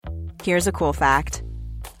Here's a cool fact.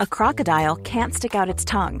 A crocodile can't stick out its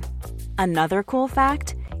tongue. Another cool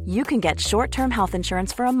fact, you can get short-term health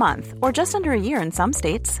insurance for a month or just under a year in some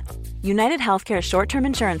states. United Healthcare short-term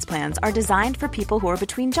insurance plans are designed for people who are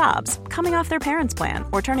between jobs, coming off their parents' plan,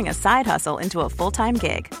 or turning a side hustle into a full-time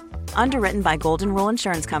gig. Underwritten by Golden Rule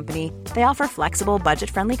Insurance Company, they offer flexible,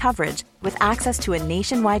 budget-friendly coverage with access to a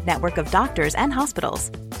nationwide network of doctors and hospitals.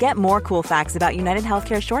 Get more cool facts about United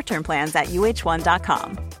Healthcare short-term plans at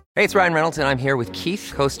uh1.com. Hey, it's Ryan Reynolds, and I'm here with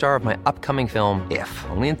Keith, co-star of my upcoming film, If,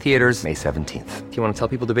 only in theaters May 17th. Do you want to tell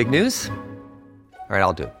people the big news? All right,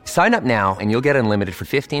 I'll do it. Sign up now and you'll get unlimited for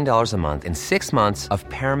 $15 a month and 6 months of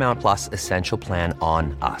Paramount Plus Essential Plan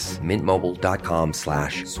on us.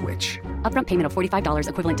 MintMobile.com/switch. Upfront payment of $45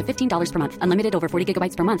 equivalent to $15 per month. Unlimited over 40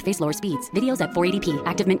 gigabytes per month. Face lower speeds. Videos at 480p.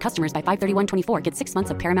 Active Mint customers by 531.24 get 6 months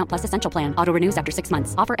of Paramount Plus Essential Plan. Auto renews after 6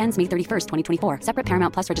 months. Offer ends May 31st, 2024. Separate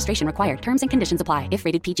Paramount Plus registration required. Terms and conditions apply if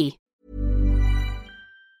rated PG.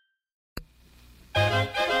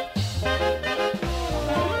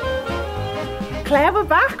 Claire, we're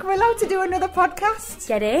back. We're allowed to do another podcast.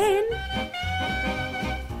 Get in.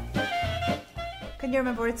 Can you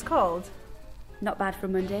remember what it's called? Not bad for a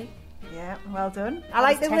Monday. Yeah, well done. I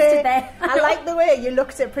like the way you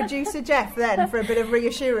looked at producer Jeff then for a bit of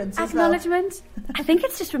reassurance as well. Acknowledgement. I think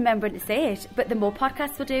it's just remembering to say it, but the more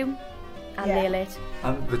podcasts we do, I'll nail it.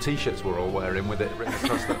 And the t-shirts we're all wearing with it written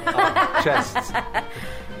across the chests. That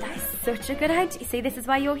is such a good idea. See, this is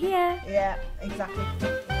why you're here. Yeah, exactly.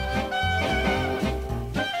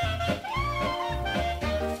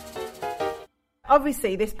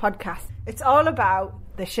 Obviously, this podcast, it's all about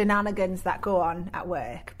the shenanigans that go on at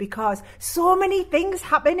work because so many things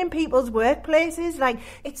happen in people's workplaces. Like,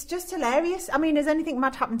 it's just hilarious. I mean, has anything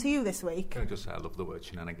mad happened to you this week? Can I just say I love the word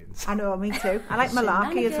shenanigans? I know, me too. I like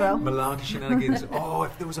malarkey as well. Malarkey, shenanigans. Oh,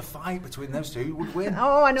 if there was a fight between those two, who would win?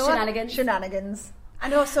 Oh, I know. Shenanigans. I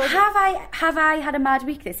know. So have I had a mad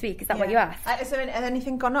week this week? Is that what you asked? Has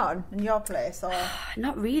anything gone on in your place? Or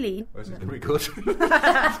not really. Well, it's very good. Do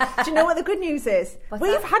you know what the good news is?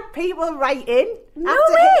 We've had people write in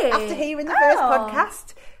after hearing the first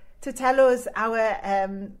podcast to tell us our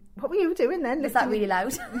what were you doing then? Was that really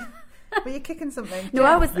loud? Were you kicking something? No,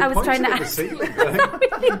 I was trying to ask. Is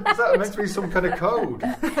that meant to be some kind of code?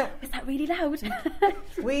 Is that really loud?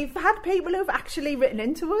 We've had people who've actually written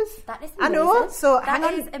into us. That is amazing. I know. So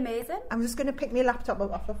that is amazing. I'm just going to pick my laptop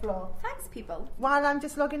up off the floor. Thanks, people. While I'm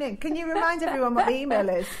just logging in, can you remind everyone what the email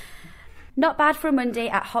is? Not bad for a Monday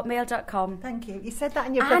at hotmail.com. Thank you. You said that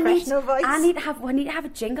in your professional voice. I need to have a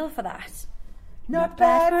jingle for that. Not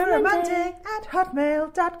bad for a Monday at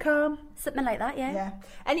hotmail.com. Something like that, yeah. Yeah.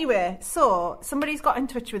 Anyway, so somebody's got in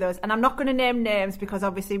touch with us, and I'm not going to name names because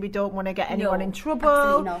obviously we don't want to get anyone in trouble.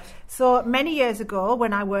 Absolutely not. So many years ago,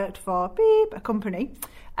 when I worked for a company,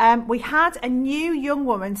 we had a new young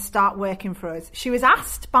woman start working for us. She was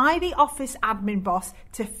asked by the office admin boss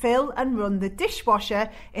to fill and run the dishwasher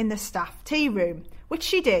in the staff tea room, which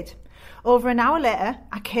she did. Over an hour later,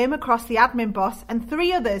 I came across the admin boss and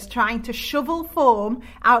 3 others trying to shovel foam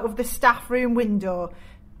out of the staff room window.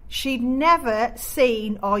 She'd never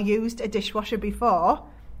seen or used a dishwasher before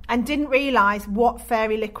and didn't realise what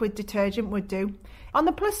fairy liquid detergent would do. On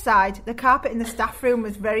the plus side, the carpet in the staff room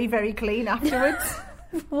was very, very clean afterwards.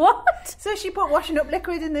 What? So she put washing up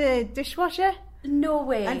liquid in the dishwasher. No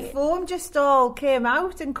way. And foam just all came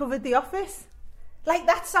out and covered the office. Like,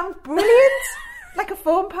 that sounds brilliant. Like a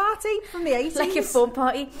foam party from the 80s. Like a foam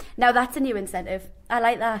party. Now that's a new incentive. I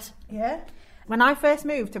like that. Yeah. When I first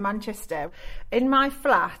moved to Manchester, in my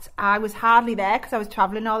flat, I was hardly there because I was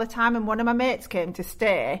travelling all the time, and one of my mates came to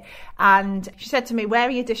stay and she said to me, "Where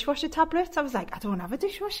are your dishwasher tablets?" I was like, "I don't have a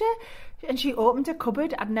dishwasher." And she opened a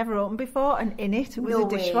cupboard I'd never opened before, and in it was a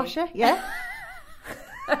dishwasher. Yeah.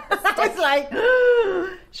 I was like,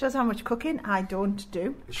 shows how much cooking I don't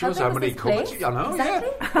do. It shows how many cupboards. I know,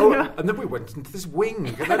 exactly. yeah. Oh, and then we went into this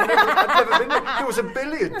wing. And I'd never been there. There was a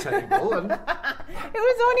billiard table. And it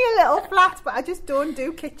was only a little flat, but I just don't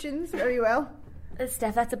do kitchens very well.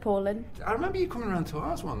 Steph, that's appalling. I remember you coming around to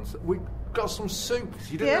ours once. We got some soup.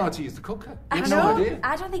 You didn't know how to use the cooker. You had no idea.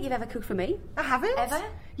 I don't think you've ever cooked for me. I haven't. Ever?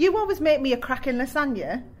 You always make me a cracking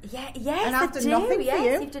lasagna. Yeah, yes, and I've done nothing for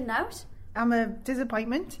you. You've done out. I'm a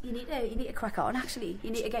disappointment. You need to crack on, actually.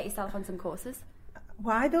 You need to get yourself on some courses.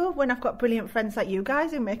 Why, though, when I've got brilliant friends like you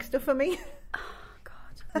guys who make stuff for me? Oh, God.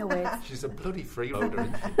 No way. She's a bloody freeloader,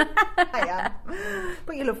 isn't she? I am.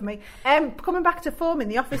 But you love me. Coming back to foam in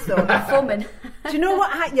the office, though. Foaming. Do you know what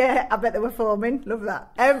I bet they were foaming. Love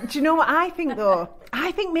that. Do you know what I think, though?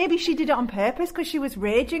 I think maybe she did it on purpose because she was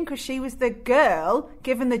raging because she was the girl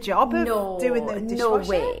given the job of doing the dishwasher. No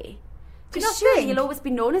way. Because surely you'll always be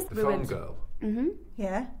known as The phone ruined. girl.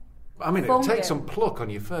 Yeah. I mean, Phone it takes girl. some pluck on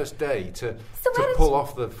your first day to where did pull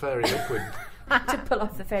off the fairy liquid To pull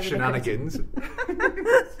off the fairy liquid. shenanigans.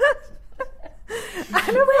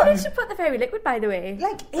 I know, where did she put the fairy liquid, by the way?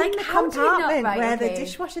 Like in the how do you not- compartment right, where the okay.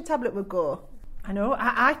 dishwasher tablet would go. I know.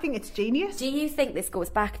 I think it's genius. Do you think this goes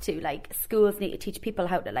back to, like, schools need to teach people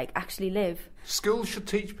how to, like, actually live? Schools should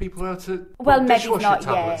teach people how to Well, put maybe dishwasher not,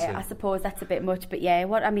 tablets yeah. in. I suppose that's a bit much, but yeah.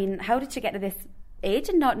 How did she get to this age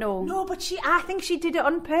and not know? No, but I think she did it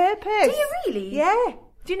on purpose. Do you really? Yeah.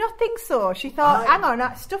 Do you not think so? She thought, hang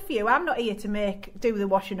on, stuff you. I'm not here to do the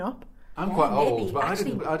washing up. I'm quite maybe. old, but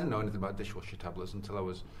Actually- I didn't know anything about dishwasher tablets until I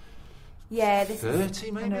was Yeah, this 30,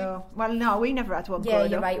 maybe. No. Well, no, we never had one. Yeah, growing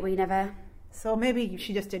you're up. right, we never... So maybe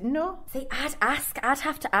she just didn't know. See, I'd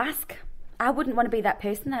have to ask. I wouldn't want to be that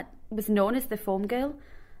person that was known as the foam girl.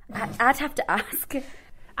 I'd have to ask.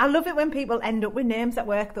 I love it when people end up with names at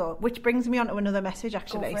work, though, which brings me on to another message,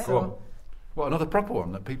 actually. for it. Go on. What, another proper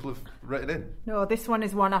one that people have written in? No, this one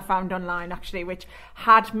is one I found online, actually, which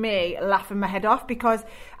had me laughing my head off because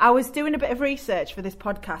I was doing a bit of research for this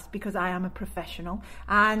podcast because I am a professional.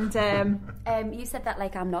 And You said that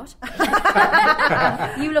like I'm not.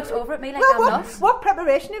 You looked over at me like well, I'm not. what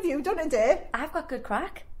preparation have you done today? I've got good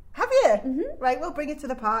crack. Have you? Mm-hmm. Right, we'll bring it to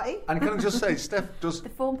the party. And can I just say, Steph does The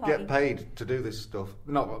phone party. get paid to do this stuff.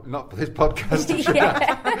 Not for this podcast.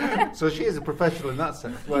 Yeah. So she is a professional in that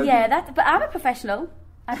sense. Well, Yeah, but I'm a professional.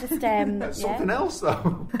 I just that's something else,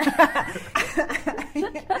 though.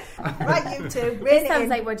 Right, you two, rein It it sounds in.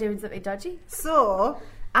 like we're doing something dodgy. So,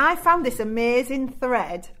 I found this amazing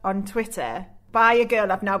thread on Twitter by a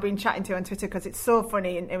girl I've now been chatting to on Twitter because it's so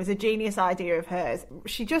funny and it was a genius idea of hers.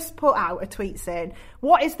 She just put out a tweet saying,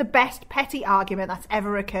 what is the best petty argument that's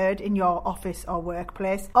ever occurred in your office or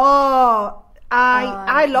workplace?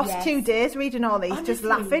 I lost yes. 2 days reading all these, just Honestly.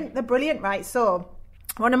 laughing. They're brilliant, right? So,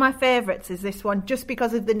 one of my favourites is this one, just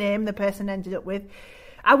because of the name the person ended up with.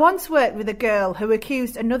 I once worked with a girl who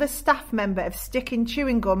accused another staff member of sticking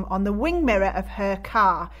chewing gum on the wing mirror of her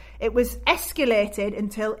car. It was escalated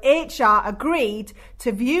until HR agreed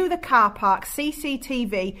to view the car park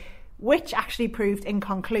CCTV, which actually proved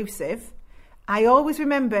inconclusive. I always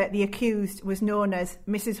remember the accused was known as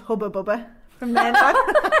Mrs. Hubba Bubba from then on.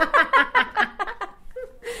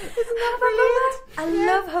 Isn't that brilliant? I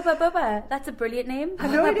love Hubba Bubba. That's a brilliant name. I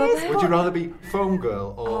know Hubba it is. Bubba. Would you rather be Phone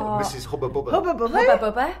Girl or Mrs. Hubba Bubba? Hubba Bubba.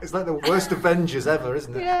 Hubba Bubba. It's like the worst Avengers ever,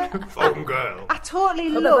 isn't it? Yeah. Phone Girl. I totally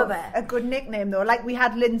Hubba love Bubba. a good nickname though. Like we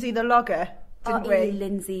had Lindsay the Logger, didn't we?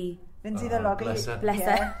 Lindsay. Lindsay the Logger. bless her. Bless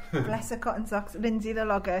Yeah. her. Bless her cotton socks. Lindsay the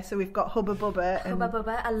Logger. So we've got Hubba Bubba and Hubba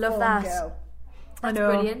Bubba. I love Phone that. Girl. That's I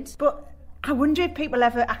know. brilliant. But I wonder if people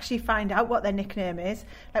ever actually find out what their nickname is.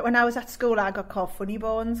 Like when I was at school, I got called Funny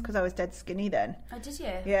Bones because I was dead skinny then. Oh, did you?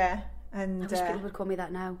 Yeah. And I wish people would call me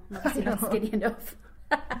that now. I'm obviously not skinny enough.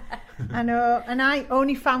 I know, and I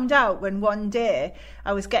only found out when one day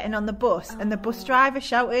I was getting on the bus and the bus driver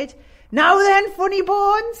shouted, "Now then, Funny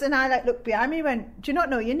Bones!" And I looked behind me and went, "Do you not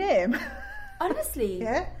know your name?" Honestly.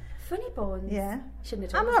 Yeah. Funny Bones. Yeah.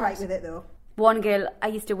 Shouldn't have I'm told us all right that. with it though. One girl I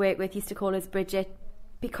used to work with used to call us Bridget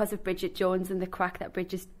because of Bridget Jones and the crack that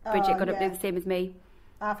Bridget got up yeah. to, the same as me.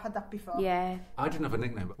 I've had that before. Yeah. I didn't have a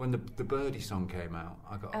nickname, but when the Birdie song came out,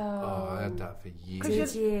 I got, I had that for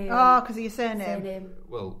years. Did you? Oh, because of your surname. Surname.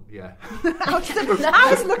 Well, yeah.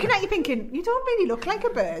 I was looking at you thinking, you don't really look like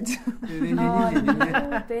a bird.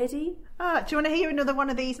 Oh, Birdie. Do you want to hear another one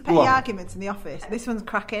of these petty Go on. arguments in the office? This one's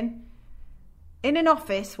cracking. In an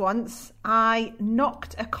office once, I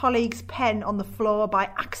knocked a colleague's pen on the floor by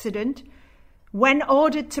accident. When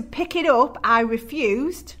ordered to pick it up, I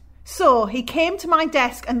refused. So he came to my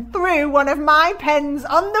desk and threw one of my pens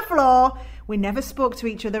on the floor. We never spoke to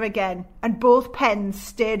each other again, and both pens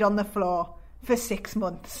stayed on the floor for 6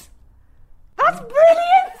 months. That's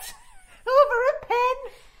brilliant! Over a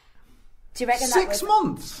pen. Do you reckon that 6 was...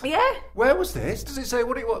 months? Yeah. Where was this? Does it say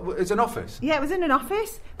what it's an office? Yeah, it was in an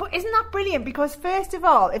office. But isn't that brilliant? Because first of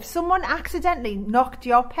all, if someone accidentally knocked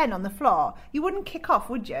your pen on the floor, you wouldn't kick off,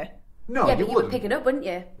 would you? No, Yeah, you but you wouldn't. would pick it up, wouldn't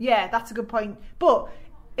you? Yeah, that's a good point. But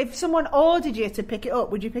if someone ordered you to pick it up,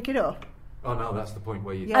 would you pick it up? Oh no, that's the point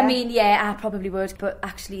where you. Yeah. I mean, yeah, I probably would, but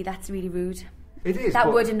actually that's really rude. It is. That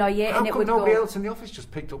but would annoy you, how and it come would nobody go- else in the office just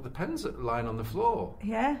picked up the pens that lying on the floor?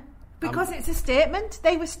 Yeah. Because it's a statement.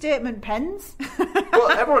 They were statement pens. Well,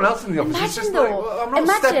 everyone else in the office is Imagine just though, like, well, I'm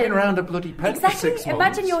not stepping around a bloody pen exactly. for 6 months.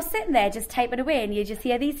 Imagine you're sitting there just typing away and you just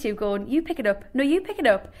hear these two going, you pick it up. No, you pick it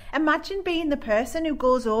up. Imagine being the person who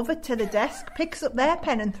goes over to the desk, picks up their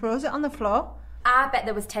pen and throws it on the floor. I bet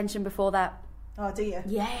there was tension before that. Oh, do you?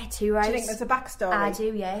 Yeah, too right. Do you think there's a backstory? I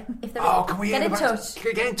do, yeah. If there Oh, can we get hear in touch? Can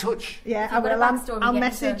we get in touch? Yeah, If you've got a backstory, I'll get in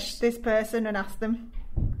message touch. this person and ask them.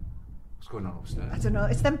 What's going on upstairs? I don't know.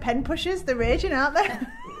 It's them pen pushers. They're raging, aren't they?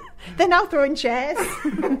 They're now throwing chairs.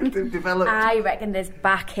 They've developed. I reckon there's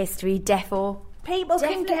back history, defo. People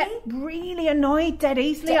can get really annoyed dead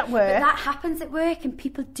easily at work. But that happens at work, and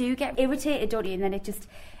people do get irritated, don't you? And then it just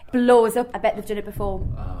blows up. I bet they've done it before.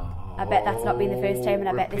 I bet that's not been the first time, and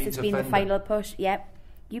I bet this has been the final push. Yep.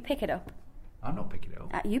 You pick it up. I'm not picking it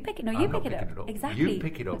up. You pick it. No, I'm you not pick it picking up. it up. Exactly. You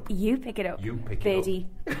pick it up. You pick it up. You pick it Birdie.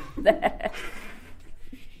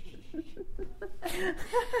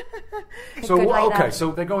 So Good like okay, that.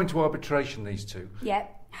 so they're going to arbitration. These two.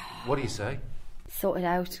 Yep. What do you say? Sort it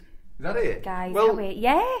out, Is that it, guys. Well, Can't wait.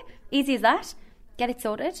 Yeah, easy as that. Get it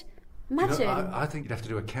sorted. you know, Imagine I think you'd have to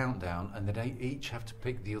do a countdown, and they each have to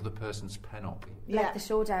pick the other person's pen up. like the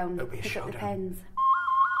showdown. It'll be a Pick up the showdown. pens.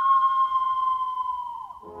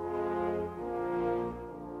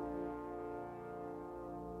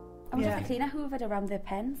 I wonder Yeah. if the cleaner hoovered around the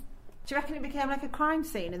pens. Do you reckon it became like a crime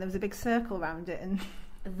scene and there was a big circle around it? And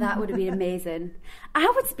That would have been amazing. I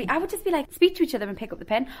would just be like, speak to each other and pick up the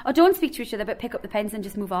pen, or don't speak to each other but pick up the pens and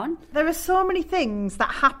just move on. there are so many things that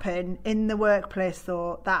happen in the workplace,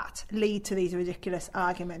 though, that lead to these ridiculous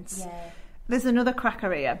arguments. Yeah. There's another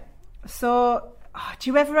cracker here. So, do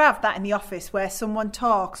you ever have that in the office where someone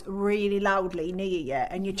talks really loudly near you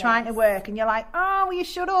and you're trying to work and you're like, oh, will you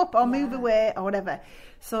shut up or move away or whatever?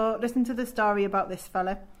 So, listen to the story about this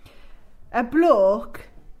fella. A bloke,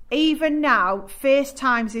 even now,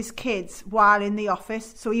 FaceTimes his kids while in the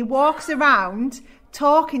office. So he walks around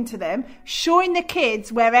talking to them, showing the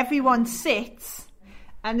kids where everyone sits.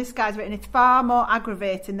 And this guy's written, it's far more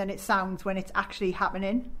aggravating than it sounds when it's actually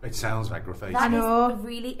happening. It sounds aggravating. That know. is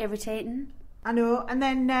really irritating. I know. And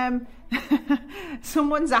then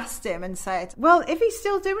someone's asked him and said, well, if he's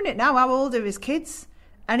still doing it now, how old are his kids?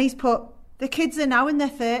 And he's put, the kids are now in their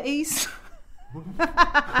 30s.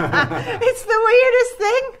 It's the weirdest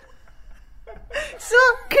thing. So,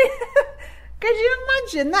 could you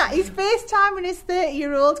imagine that? He's FaceTiming his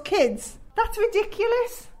 30-year-old kids. That's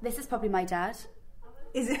ridiculous. This is probably my dad.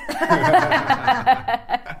 Is it?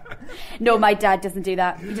 No, my dad doesn't do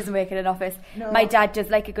that. He doesn't work in an office. No. My dad does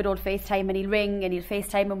like a good old FaceTime, and he'll ring and he'll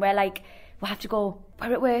FaceTime, and we're like, we'll have to go.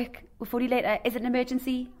 We're at work. We'll phone you later. Is it an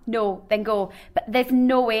emergency? No, then go. But there's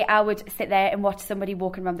no way I would sit there and watch somebody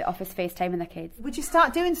walking around the office FaceTiming their kids. Would you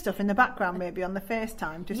start doing stuff in the background maybe on the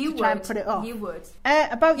FaceTime just to try and put it off? You would.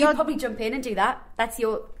 About You'd your... probably jump in and do that. That's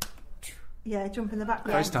your... Yeah, jump in the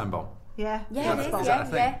background. FaceTime bomb. Yeah. Yeah, Is it that is. a Yeah,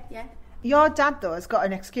 thing? yeah. Your dad, though, has got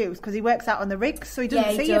an excuse because he works out on the rigs, so he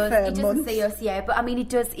doesn't see you for He doesn't months. see us, yeah. But I mean, he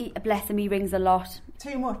does, bless him, he rings a lot.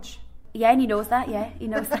 Too much. Yeah, and he knows that, yeah. He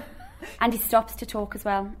knows that. And he stops to talk as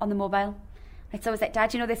well on the mobile. It's always like,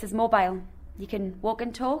 Dad, you know this is mobile. You can walk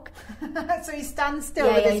and talk. So he stands still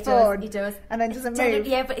with his he phone. Does, he does. And then doesn't Dad, move.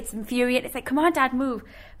 Yeah, but it's infuriating. It's like, come on, Dad, move.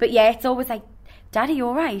 But yeah, it's always like, Dad, are you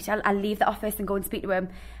all right? I'll leave the office and go and speak to him.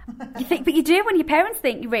 You think, but you do when your parents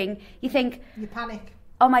think you ring. You think, You panic.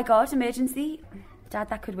 oh my God, emergency. Dad,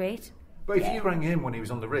 that could wait. But if you rang him when he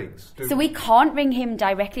was on the rigs... So we can't ring him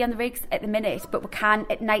directly on the rigs at the minute, but we can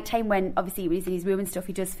at night time when obviously when he's in his room and stuff,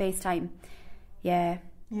 he does FaceTime. Yeah.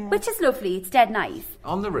 Which is lovely. It's dead nice.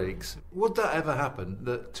 On the rigs, would that ever happen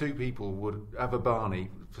that two people would have a Barney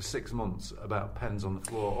for 6 months about pens on the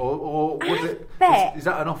floor? Or would I it... bet- Is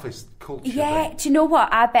that an office culture Yeah, thing? do you know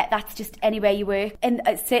what? I bet that's just anywhere you work. And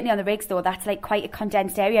certainly on the rigs, though, that's like quite a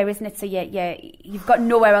condensed area, isn't it? So you've got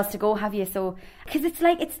nowhere else to go, have you? So because it's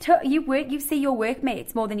like you see your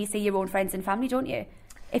workmates more than you see your own friends and family, don't you?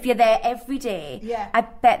 If you're there every day, Yeah. I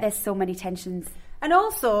bet there's so many tensions. And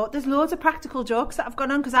also, there's loads of practical jokes that have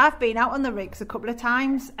gone on because I've been out on the rigs a couple of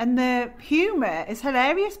times and the humour is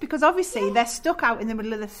hilarious because obviously they're stuck out in the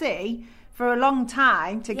middle of the sea for a long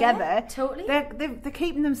time together. Yeah, totally. They're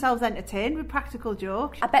keeping themselves entertained with practical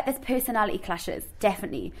jokes. I bet there's personality clashes,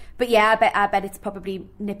 definitely. But yeah, I bet it's probably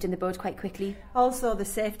nipped in the bud quite quickly. Also, the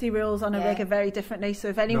safety rules on a Yeah. rig are very differently. So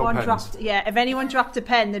if anyone pens. dropped a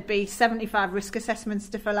pen, there'd be 75 risk assessments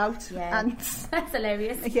to fill out. Yeah. And That's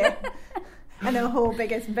hilarious. yeah. And a whole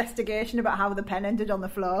big investigation about how the pen ended on the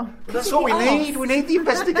floor. That's what we need. We need the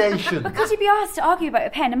investigation. Could you be asked to argue about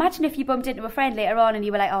a pen? Imagine if you bumped into a friend later on and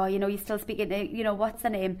you were like, oh, you're still speaking to, what's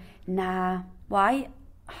the name? Nah. Why?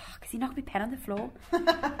 Because you knocked my pen on the floor.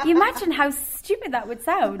 You imagine how stupid that would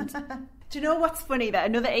sound. Do you know what's funny? That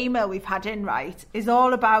another email we've had in, right, is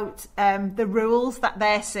all about the rules that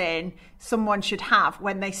they're saying someone should have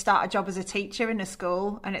when they start a job as a teacher in a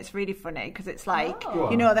school. And it's really funny because it's like,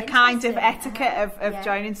 you know, the kind of etiquette of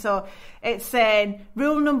joining. So it's saying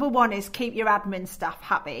rule number 1 is keep your admin staff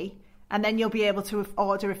happy. And then you'll be able to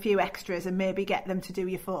order a few extras and maybe get them to do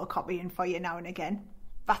your photocopying for you now and again.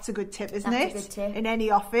 That's a good tip, isn't it? That's a good tip. In any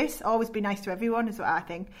office, always be nice to everyone is what I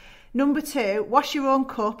think. Number 2, wash your own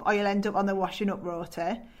cup or you'll end up on the washing up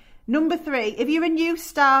rota. Number 3, if you're a new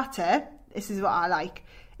starter, this is what I like.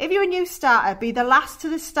 If you're a new starter, be the last to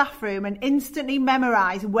the staff room and instantly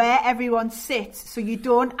memorise where everyone sits so you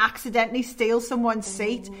don't accidentally steal someone's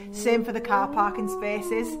seat. Same for the car parking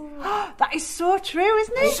spaces. That is so true,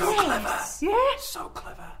 isn't it? So clever. Yeah. So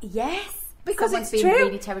clever. Yes. Because Someone's it's being true.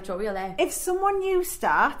 really territorial there. If someone new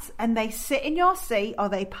starts and they sit in your seat or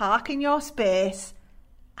they park in your space,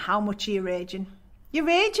 how much are you raging? You're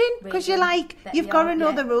raging because you're like, you've got to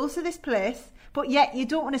know the rules of this place, but yet you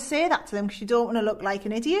don't want to say that to them because you don't want to look like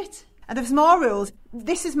an idiot. And there's more rules.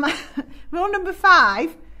 This is my rule number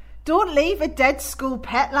 5. Don't leave a dead school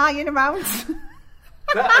pet lying around.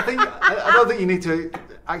 I don't think you need to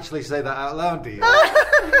actually say that out loud, do you?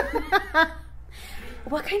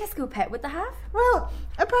 What kind of school pet would they have? Well,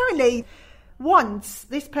 apparently once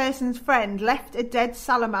this person's friend left a dead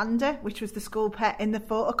salamander, which was the school pet, in the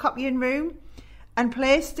photocopying room and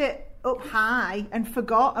placed it up high and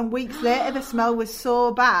forgot, and weeks later the smell was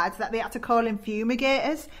so bad that they had to call in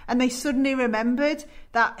fumigators, and they suddenly remembered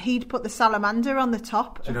that he'd put the salamander on the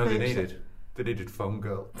top. Do you know what they needed? They needed Foam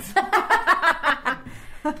Girl.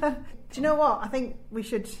 Do you know what? I think we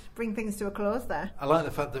should bring things to a close there. I like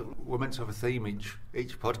the fact that we're meant to have a theme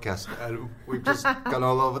each podcast, and we've just gone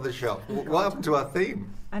all over the shop. What happened to our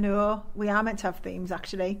theme? I know, we are meant to have themes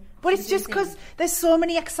actually. But it's just because there's so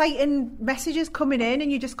many exciting messages coming in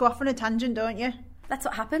and you just go off on a tangent, don't you? That's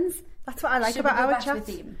what happens. That's what I like Should about we go our back to chat.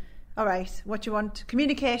 the theme? All right, what do you want?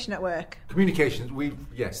 Communication at work. Communications,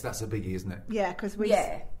 yes, that's a biggie, isn't it? Yeah, because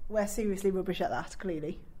we're seriously rubbish at that,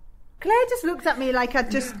 clearly. Claire just looked at me like I'd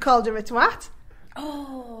just called her a twat.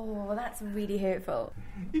 Oh, that's really hurtful.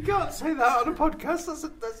 You can't say that on a podcast.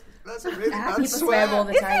 That's a really bad People swear all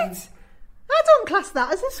the Is time. it? I don't class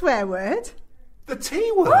that as a swear word. The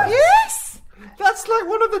T word? Yes! That's like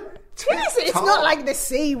one of the... It's not like the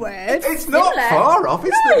C word. It's not Similar. far off, No,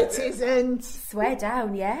 it's it isn't. Swear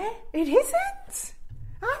down, yeah? It isn't.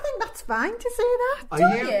 I think that's fine to say that. Are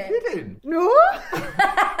you kidding? No.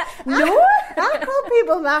 No? I call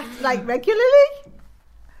people that, like, regularly.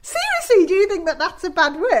 Seriously, do you think that that's a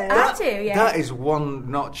bad word? I do, yeah. That is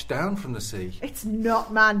one notch down from the C. It's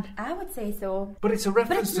not, man. I would say so. But it's a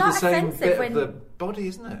reference it's to the not same offensive bit when- of the body,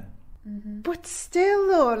 isn't it? But still,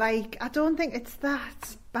 though, like, I don't think it's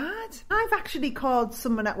that bad. I've actually called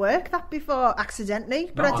someone at work that before,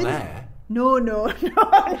 accidentally. But Not I on didn't. air. No,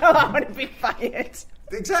 I want to be fired.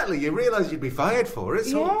 Exactly, you realise you'd be fired for it.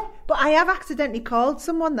 So Yeah, but I have accidentally called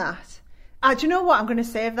someone that. Do you know what? I'm going to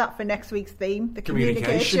save that for next week's theme, the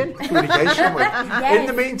communication. Communication. Yes, In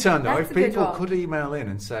the meantime, though, that's if a good people one. could email in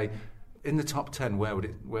and say, in the top 10, where would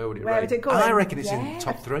it rate? would it go I in? reckon it's in the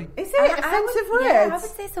top 3. Is it offensive words? Yeah, I would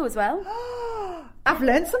say so as well. I've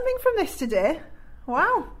learned something from this today.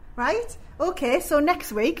 Wow. Right. Okay, so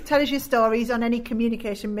next week, tell us your stories on any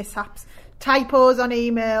communication mishaps. Typos on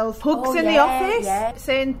emails, hugs in the office,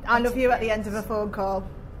 saying I love you at the end of a phone call.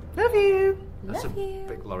 Love you. That's Love a you.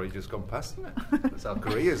 big lorry just gone past, isn't it? That's our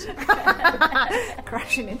careers.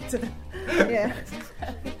 Crashing into them. Yeah.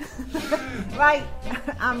 Right,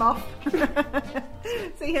 I'm off.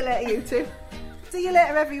 See you later, you two. See you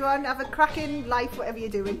later, everyone. Have a cracking life, whatever you're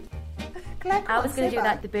doing. Claire, I was going to do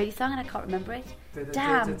that. the Birdie song and I can't remember it.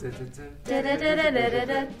 Damn.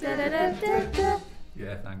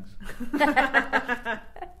 Yeah, thanks.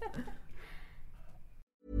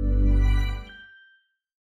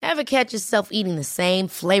 Ever catch yourself eating the same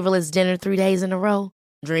flavorless dinner 3 days in a row?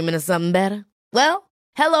 Dreaming of something better? Well,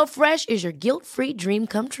 HelloFresh is your guilt-free dream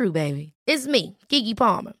come true, baby. It's me, Keke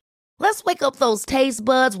Palmer. Let's wake up those taste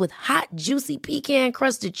buds with hot, juicy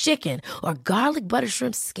pecan-crusted chicken or garlic butter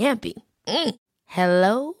shrimp scampi.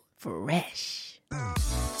 Hello Fresh.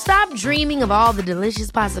 Stop dreaming of all the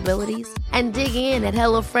delicious possibilities and dig in at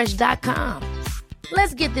HelloFresh.com.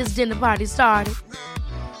 Let's get this dinner party started.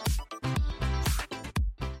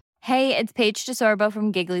 Hey, it's Paige DeSorbo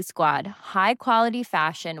from Giggly Squad. High quality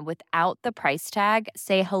fashion without the price tag.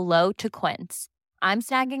 Say hello to Quince. I'm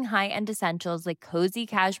snagging high-end essentials like cozy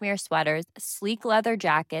cashmere sweaters, sleek leather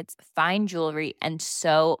jackets, fine jewelry, and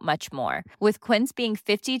so much more. With Quince being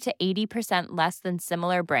 50 to 80% less than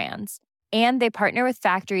similar brands. And they partner with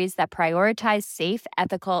factories that prioritize safe,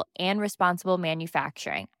 ethical, and responsible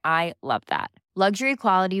manufacturing. I love that. Luxury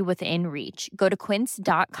quality within reach. Go to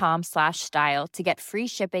quince.com/style to get free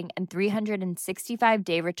shipping and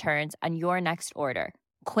 365-day returns on your next order.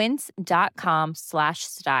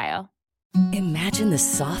 Quince.com/style. Imagine the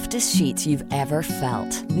softest sheets you've ever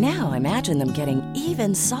felt. Now imagine them getting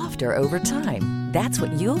even softer over time. That's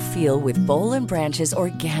what you'll feel with Boll & Branch's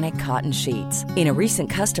organic cotton sheets. In a recent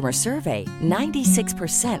customer survey,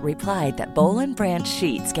 96% replied that Boll & Branch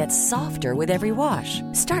sheets get softer with every wash.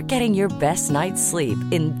 Start getting your best night's sleep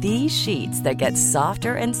in these sheets that get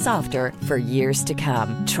softer and softer for years to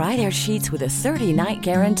come. Try their sheets with a 30-night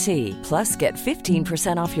guarantee. Plus, get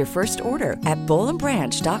 15% off your first order at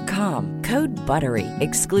bollandbranch.com. Code BUTTERY.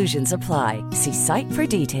 Exclusions apply. See site for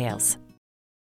details.